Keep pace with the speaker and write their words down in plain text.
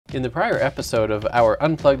In the prior episode of our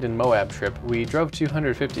Unplugged in Moab trip, we drove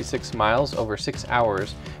 256 miles over 6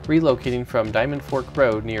 hours, relocating from Diamond Fork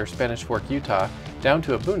Road near Spanish Fork, Utah, down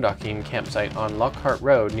to a boondocking campsite on Lockhart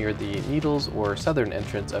Road near the Needles or southern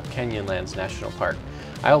entrance of Canyonlands National Park.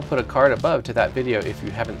 I'll put a card above to that video if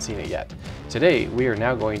you haven't seen it yet. Today, we are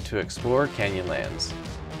now going to explore Canyonlands.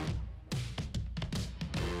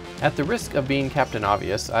 At the risk of being Captain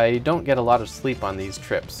Obvious, I don't get a lot of sleep on these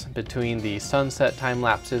trips. Between the sunset time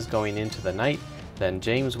lapses going into the night, then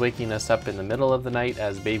James waking us up in the middle of the night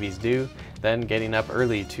as babies do, then getting up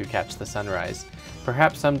early to catch the sunrise.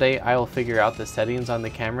 Perhaps someday I'll figure out the settings on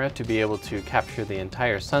the camera to be able to capture the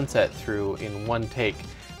entire sunset through in one take,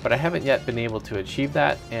 but I haven't yet been able to achieve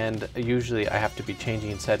that, and usually I have to be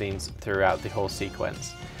changing settings throughout the whole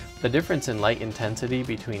sequence. The difference in light intensity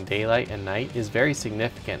between daylight and night is very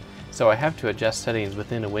significant, so I have to adjust settings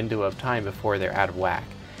within a window of time before they're out of whack.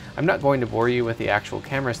 I'm not going to bore you with the actual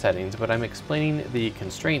camera settings, but I'm explaining the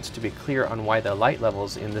constraints to be clear on why the light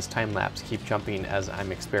levels in this time lapse keep jumping as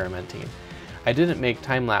I'm experimenting. I didn't make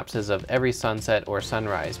time lapses of every sunset or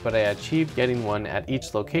sunrise, but I achieved getting one at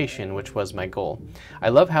each location, which was my goal. I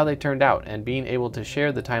love how they turned out, and being able to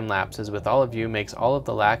share the time lapses with all of you makes all of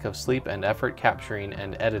the lack of sleep and effort capturing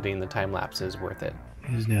and editing the time lapses worth it.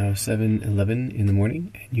 It is now 7:11 in the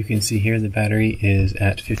morning, and you can see here the battery is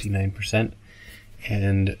at 59%,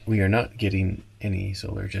 and we are not getting any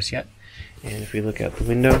solar just yet. And if we look out the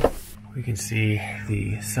window, we can see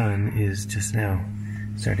the sun is just now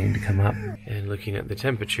starting to come up. And looking at the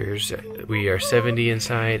temperatures, we are 70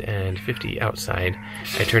 inside and 50 outside.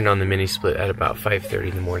 I turned on the mini split at about 5:30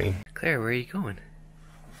 in the morning. Claire, where are you going?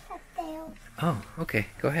 Oh, okay,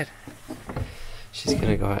 go ahead. She's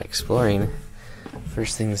gonna go out exploring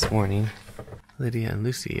first thing this morning. Lydia and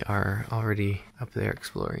Lucy are already up there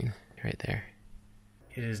exploring, right there.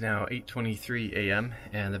 It is now 8:23 a.m.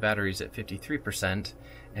 and the battery's at 53%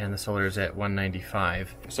 and the solar is at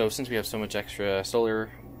 195. So since we have so much extra solar,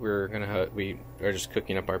 we are just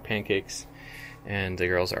cooking up our pancakes, and the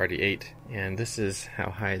girls already ate. And this is how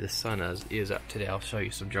high the sun is up today. I'll show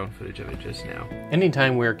you some drone footage of it just now.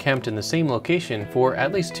 Anytime we're camped in the same location for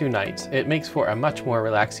at least 2 nights, it makes for a much more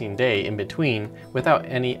relaxing day in between without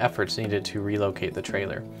any efforts needed to relocate the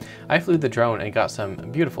trailer. I flew the drone and got some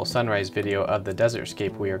beautiful sunrise video of the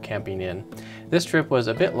desertscape we are camping in. This trip was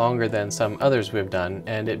a bit longer than some others we've done,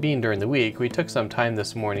 and it being during the week, we took some time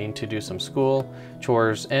this morning to do some school,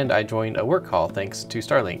 chores, and I joined a work call thanks to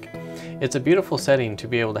Starlink. It's a beautiful setting to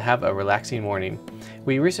be able to have a relaxing morning.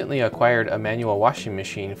 We recently acquired a manual washing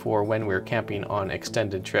machine for when we're camping on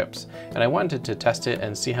extended trips, and I wanted to test it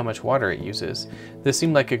and see how much water it uses. This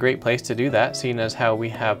seemed like a great place to do that, seeing as how we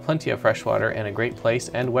have plenty of fresh water and a great place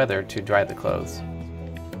and weather to dry the clothes.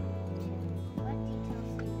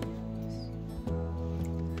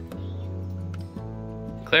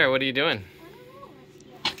 Claire, what are you doing?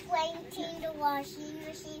 Cranking the washing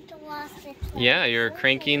machine to wash the clothes. Yeah, you're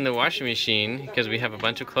cranking the washing machine because we have a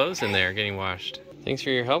bunch of clothes in there getting washed. Thanks for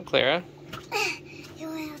your help, Clara. You're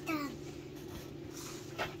welcome.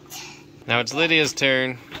 Now it's Lydia's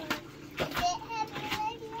turn.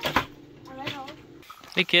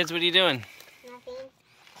 Hey kids, what are you doing?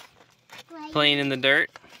 Nothing. Playing in the dirt?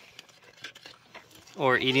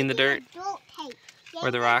 Or eating the dirt?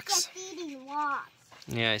 Or the rocks?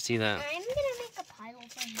 Yeah, I see that. I'm gonna make a pile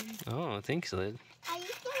for him. Oh, thanks, Lyd. Are you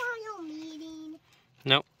still on your meeting?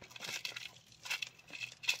 Nope.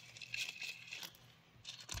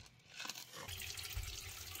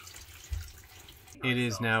 It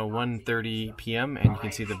is now 1:30 p.m. and you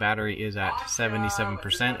can see the battery is at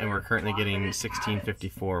 77% and we're currently getting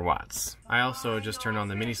 1654 watts. I also just turned on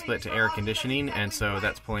the mini split to air conditioning, and so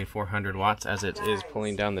that's pulling 400 watts as it is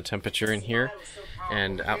pulling down the temperature in here.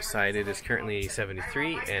 And outside it is currently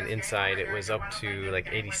 73 and inside it was up to like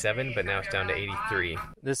 87, but now it's down to 83.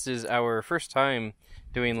 This is our first time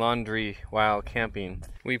doing laundry while camping.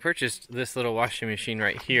 We purchased this little washing machine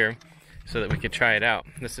right here so that we could try it out.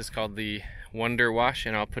 This is called the Wonder Wash,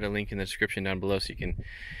 and I'll put a link in the description down below so you can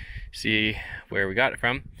see where we got it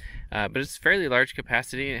from. But it's fairly large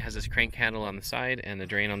capacity, and it has this crank handle on the side and the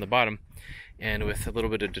drain on the bottom. And with a little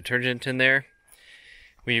bit of detergent in there,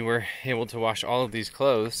 we were able to wash all of these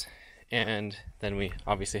clothes, and then we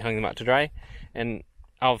obviously hung them out to dry. And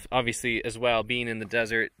obviously as well, being in the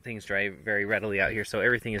desert, things dry very readily out here, so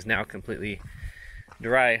everything is now completely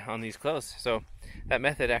dry on these clothes. So that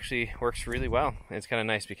method actually works really well. It's kind of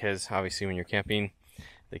nice because obviously when you're camping,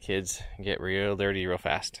 the kids get real dirty real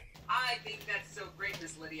fast. I think that's so great,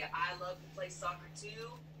 Miss Lydia. I love to play soccer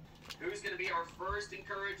too. Who's going to be our first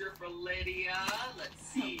encourager for Lydia? Let's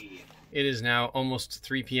see. It is now almost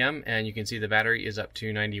 3 p.m. and you can see the battery is up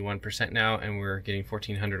to 91% now, and we're getting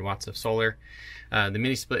 1400 watts of solar. The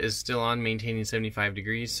mini split is still on, maintaining 75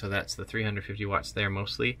 degrees, so that's the 350 watts there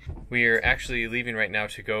mostly. We are actually leaving right now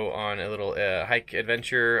to go on a little hike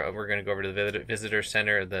adventure. We're going to go over to the visitor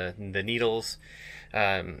center, the Needles,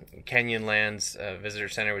 Canyonlands visitor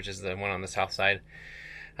center, which is the one on the south side.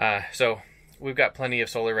 So we've got plenty of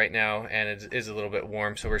solar right now, and it is a little bit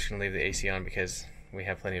warm, so we're just going to leave the AC on because we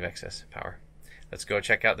have plenty of excess power. Let's go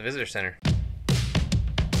check out the visitor center.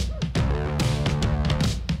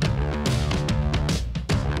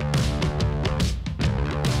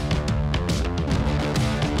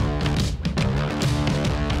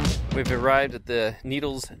 We've arrived at the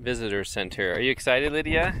Needles Visitor Center. Are you excited,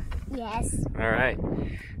 Lydia? Yes. All right,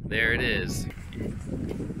 there it is.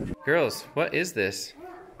 Girls, what is this?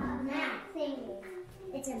 A map thingy.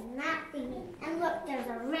 It's a map thingy. And look, there's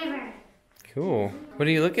a river. Cool. What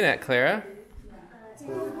are you looking at, Clara?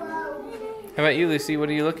 How about you, Lucy? What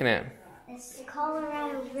are you looking at? It's the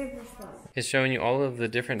Colorado River thing. It's showing you all of the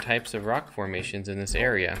different types of rock formations in this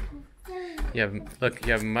area. You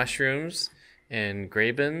have mushrooms and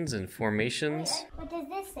grabens and formations. What does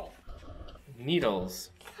this say? Needles.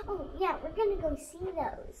 Oh, yeah, we're gonna go see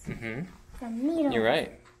those. Mm-hmm. Some needles. You're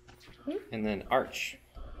right. And then arch.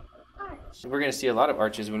 Arch. We're going to see a lot of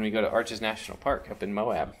arches when we go to Arches National Park up in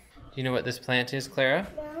Moab. Do you know what this plant is, Clara?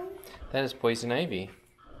 No. That is poison ivy.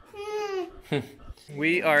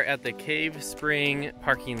 We are at the Cave Spring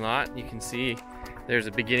parking lot. You can see there's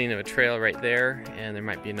a beginning of a trail right there, and there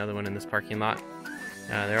might be another one in this parking lot.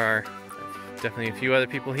 There are definitely a few other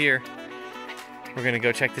people here. We're going to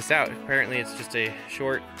go check this out. Apparently it's just a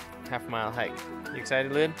short half-mile hike. You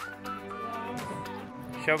excited, Lyd?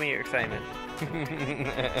 Show me your excitement. My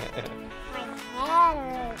head.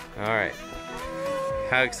 All right.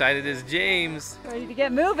 How excited is James? Ready to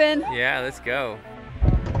get moving. Yeah, let's go.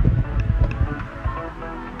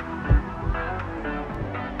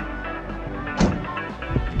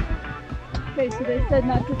 Okay, so they said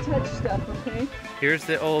not to touch stuff, okay? Here's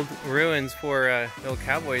the old ruins for the old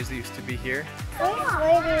cowboys that used to be here.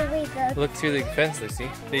 Where did we go? Look through the fence, Lucy.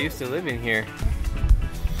 They used to live in here.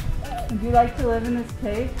 Would you like to live in this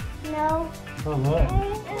cave? No. Oh, look.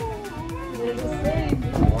 It is a cave.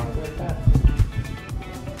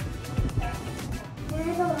 Can I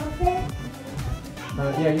go up there?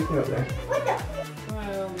 Yeah, you can go there. What the?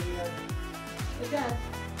 Again.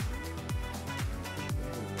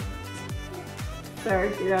 Sorry,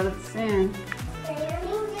 get out of the sand. Good,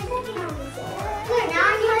 now I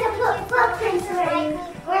need to put footprints away.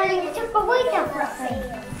 Where I took away the footprints.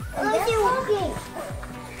 Look at walking.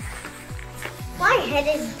 My head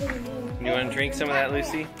is bleeding. You want to drink some of that,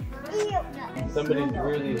 Lucy? Somebody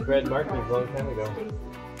drew these red markings a long time ago.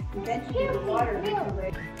 Eventually the water makes a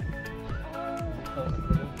way.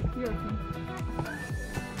 You're okay.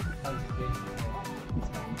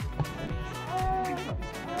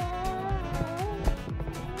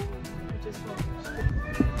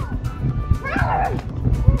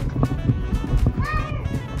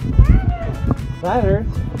 Ladders?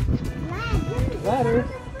 Ladders?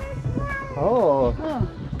 Oh. Oh.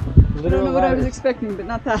 I don't know what I was expecting, but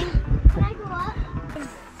not that. Can I go up?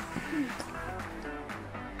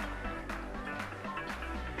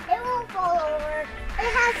 It won't fall over. It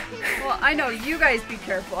has Well, I know, you guys be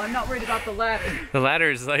careful. I'm not worried about the ladder. The ladder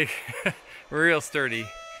is like real sturdy.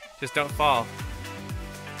 Just don't fall.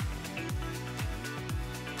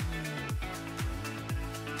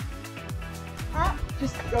 up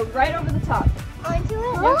Just go right over the top. onto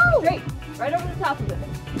it. Yep, straight. Right over the top of it.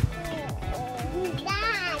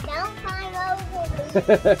 Dad, don't climb over me.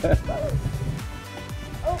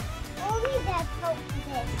 Oh, only that poke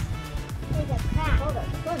this. There's a crack. Oh,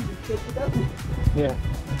 that's fun. Just get it up. Yeah.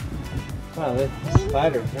 Wow, this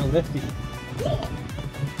spider's real nifty.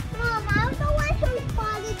 Mom, I was the one who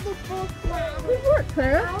spotted the book now. Good work,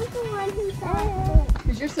 Clara. I was the one who spotted it.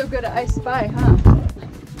 Because you're so good at I Spy, huh?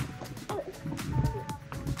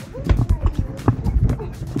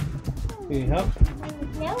 Can you help?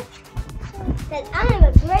 Nope. Because I am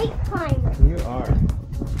a great climber. You are.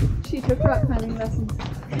 She took rock climbing lessons.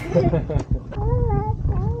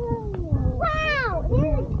 Wow,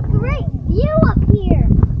 there's a great view up here.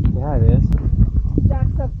 Yeah, it is.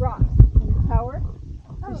 Stacks up rocks in the tower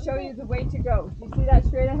to show you the way to go. Do you see that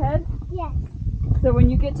straight ahead? Yes. So when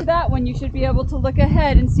you get to that one, you should be able to look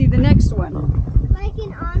ahead and see the next one. Like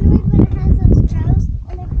in Onward when it has those trails.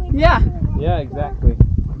 And if we Yeah. Yeah, exactly.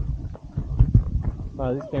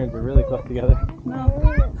 Wow, these cairns are really close together. No.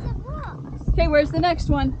 Lots of rocks Okay, where's the next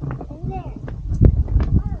one? in there.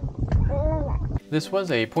 This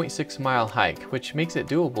was a 0.6 mile hike, which makes it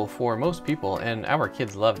doable for most people, and our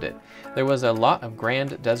kids loved it. There was a lot of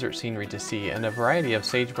grand desert scenery to see and a variety of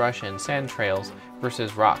sagebrush and sand trails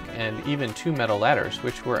versus rock, and even 2 metal ladders,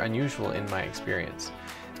 which were unusual in my experience.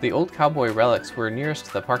 The old cowboy relics were nearest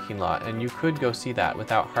to the parking lot, and you could go see that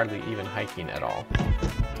without hardly even hiking at all.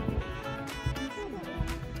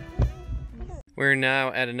 We're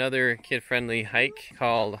now at another kid-friendly hike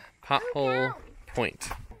called Pothole Point.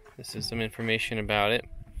 This is some information about it.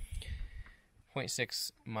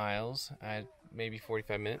 0.6 miles, maybe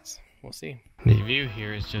 45 minutes. We'll see. The view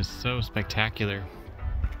here is just so spectacular.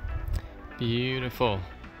 Beautiful.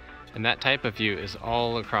 And that type of view is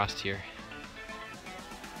all across here.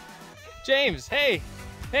 James, hey!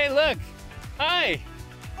 Hey, look! Hi!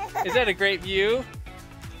 Is that a great view?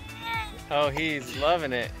 Oh, he's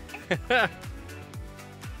loving it.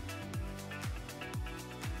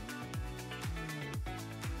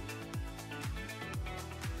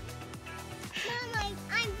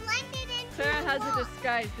 Sarah has a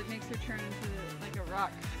disguise that makes her turn into like a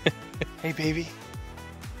rock. Hey, baby.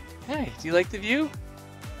 Hey, do you like the view?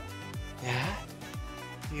 Yeah?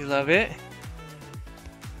 You love it?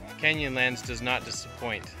 Canyonlands does not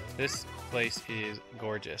disappoint. This place is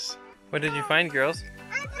gorgeous. What did you find, girls?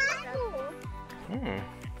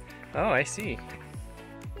 Oh, I see.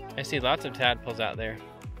 I see lots of tadpoles out there.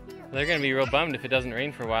 They're gonna be real bummed if it doesn't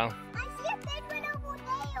rain for a while.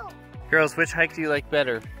 Girls, which hike do you like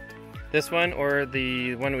better? This one or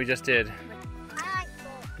the one we just did?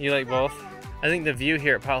 You like both? I think the view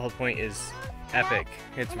here at Pothole Point is epic.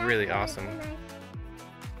 It's really awesome.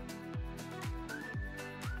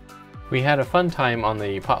 We had a fun time on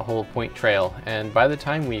the Pothole Point Trail, and by the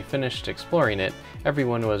time we finished exploring it,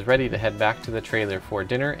 everyone was ready to head back to the trailer for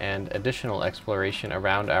dinner and additional exploration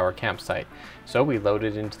around our campsite. So we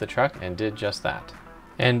loaded into the truck and did just that.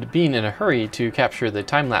 And being in a hurry to capture the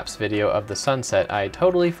time-lapse video of the sunset, I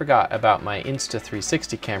totally forgot about my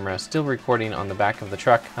Insta360 camera still recording on the back of the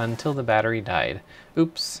truck until the battery died.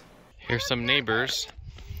 Oops. Here's some neighbors,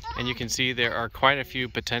 and you can see there are quite a few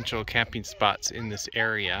potential camping spots in this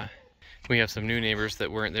area. We have some new neighbors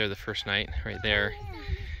that weren't there the first night, right there.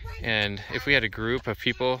 And if we had a group of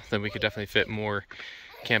people, then we could definitely fit more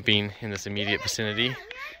camping in this immediate vicinity.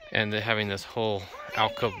 And having this whole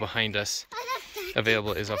alcove behind us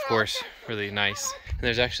available is, of course, really nice. And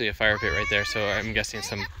there's actually a fire pit right there, so I'm guessing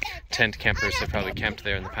some tent campers have probably camped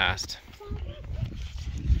there in the past.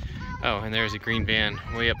 Oh, and there's a green van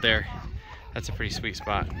way up there. That's a pretty sweet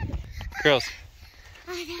spot. Girls,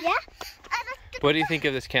 Yeah? what do you think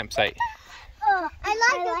of this campsite? I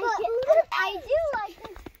do like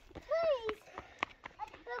this place.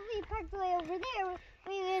 If we parked way over there,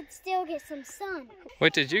 we would still get some sun.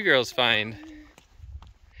 What did you girls find?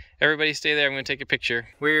 Everybody stay there, I'm going to take a picture.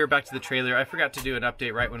 We're back to the trailer. I forgot to do an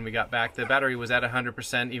update right when we got back. The battery was at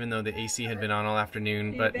 100% even though the AC had been on all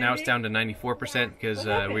afternoon, but now it's down to 94% because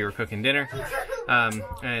we were cooking dinner.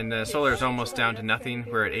 And solar is almost down to nothing.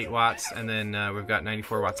 We're at 8 watts, and then we've got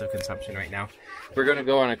 94 watts of consumption right now. We're going to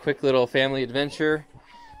go on a quick little family adventure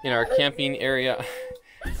in our camping area.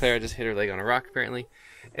 Clara just hit her leg on a rock apparently,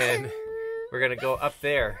 and we're going to go up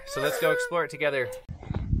there. So let's go explore it together.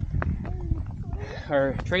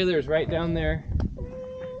 Our trailer is right down there,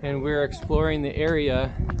 and we're exploring the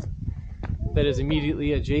area that is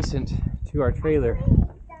immediately adjacent to our trailer.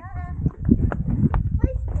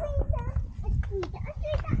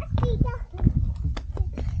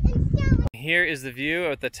 Here is the view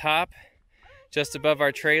at the top, just above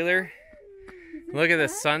our trailer. Look at the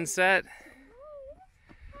sunset.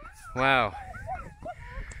 Wow.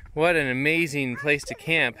 What an amazing place to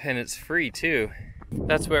camp, and it's free too.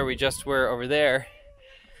 That's where we just were over there.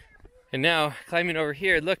 And now, climbing over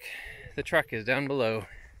here, look, the truck is down below.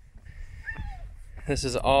 This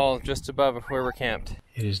is all just above where we're camped.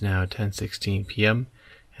 It is now 10:16 p.m.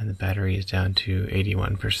 and the battery is down to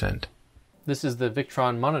 81%. This is the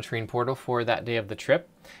Victron Monitoring Portal for that day of the trip,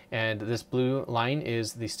 and this blue line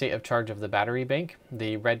is the state of charge of the battery bank.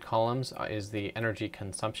 The red columns is the energy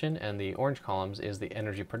consumption, and the orange columns is the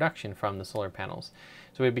energy production from the solar panels.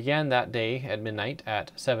 So we began that day at midnight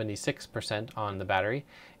at 76% on the battery,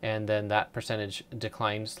 and then that percentage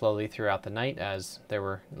declined slowly throughout the night as there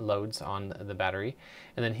were loads on the battery.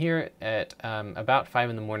 And then here at about 5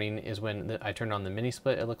 in the morning is when I turned on the mini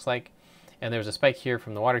split, it looks like. And there was a spike here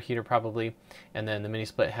from the water heater probably, and then the mini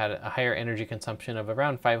split had a higher energy consumption of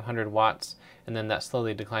around 500 watts, and then that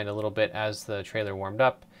slowly declined a little bit as the trailer warmed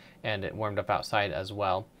up, and it warmed up outside as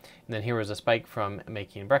well. And then here was a spike from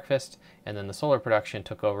making breakfast, and then the solar production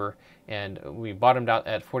took over, and we bottomed out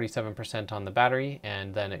at 47% on the battery,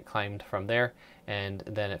 and then it climbed from there, and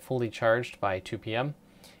then it fully charged by 2 p.m.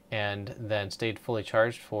 and then stayed fully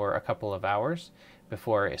charged for a couple of hours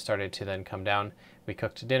before it started to then come down. We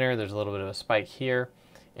cooked dinner, there's a little bit of a spike here,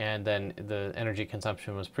 and then the energy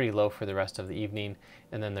consumption was pretty low for the rest of the evening,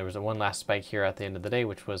 and then there was one last spike here at the end of the day,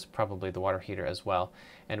 which was probably the water heater as well,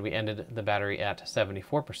 and we ended the battery at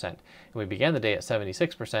 74%. And we began the day at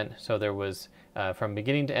 76%, so there was from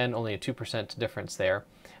beginning to end only a 2% difference there,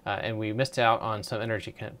 and we missed out on some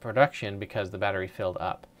energy production because the battery filled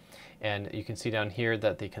up. And you can see down here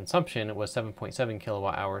that the consumption was 7.7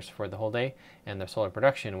 kilowatt hours for the whole day, and the solar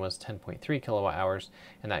production was 10.3 kilowatt hours,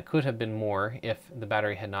 and that could have been more if the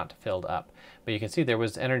battery had not filled up. But you can see there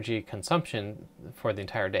was energy consumption for the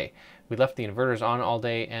entire day. We left the inverters on all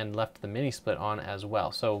day and left the mini split on as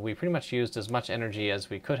well. So we pretty much used as much energy as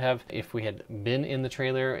we could have. If we had been in the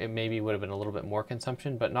trailer, it maybe would have been a little bit more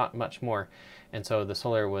consumption, but not much more. And so the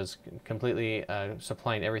solar was completely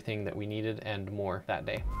supplying everything that we needed and more that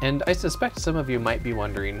day. And I suspect some of you might be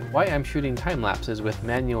wondering why I'm shooting time lapses with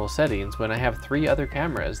manual settings when I have 3 other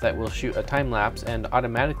cameras that will shoot a time lapse and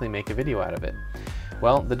automatically make a video out of it.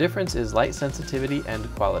 Well, the difference is light sensitivity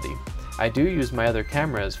and quality. I do use my other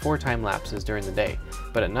cameras for time lapses during the day,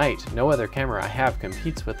 but at night, no other camera I have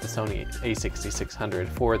competes with the Sony a6600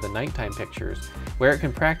 for the nighttime pictures, where it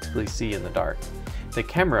can practically see in the dark. The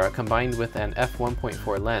camera, combined with an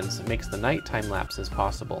f1.4 lens, makes the night time lapses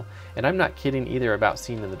possible, and I'm not kidding either about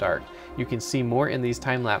seeing in the dark. You can see more in these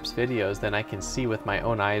time-lapse videos than I can see with my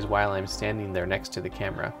own eyes while I'm standing there next to the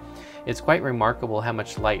camera. It's quite remarkable how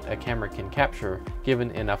much light a camera can capture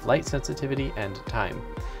given enough light sensitivity and time.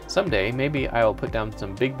 Someday, maybe I'll put down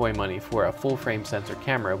some big boy money for a full-frame sensor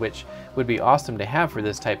camera, which would be awesome to have for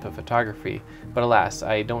this type of photography, but alas,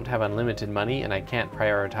 I don't have unlimited money and I can't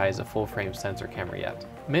prioritize a full-frame sensor camera yet.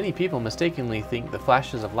 Many people mistakenly think the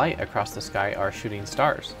flashes of light across the sky are shooting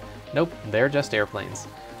stars. Nope, they're just airplanes.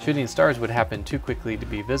 Shooting stars would happen too quickly to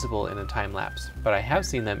be visible in a time-lapse, but I have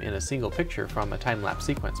seen them in a single picture from a time-lapse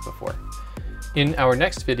sequence before. In our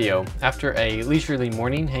next video, after a leisurely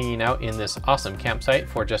morning hanging out in this awesome campsite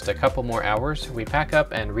for just a couple more hours, we pack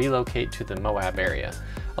up and relocate to the Moab area.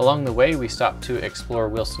 Along the way, we stop to explore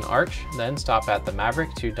Wilson Arch, then stop at the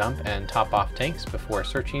Maverick to dump and top off tanks before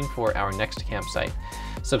searching for our next campsite.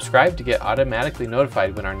 Subscribe to get automatically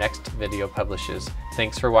notified when our next video publishes.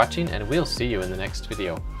 Thanks for watching, and we'll see you in the next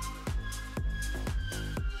video.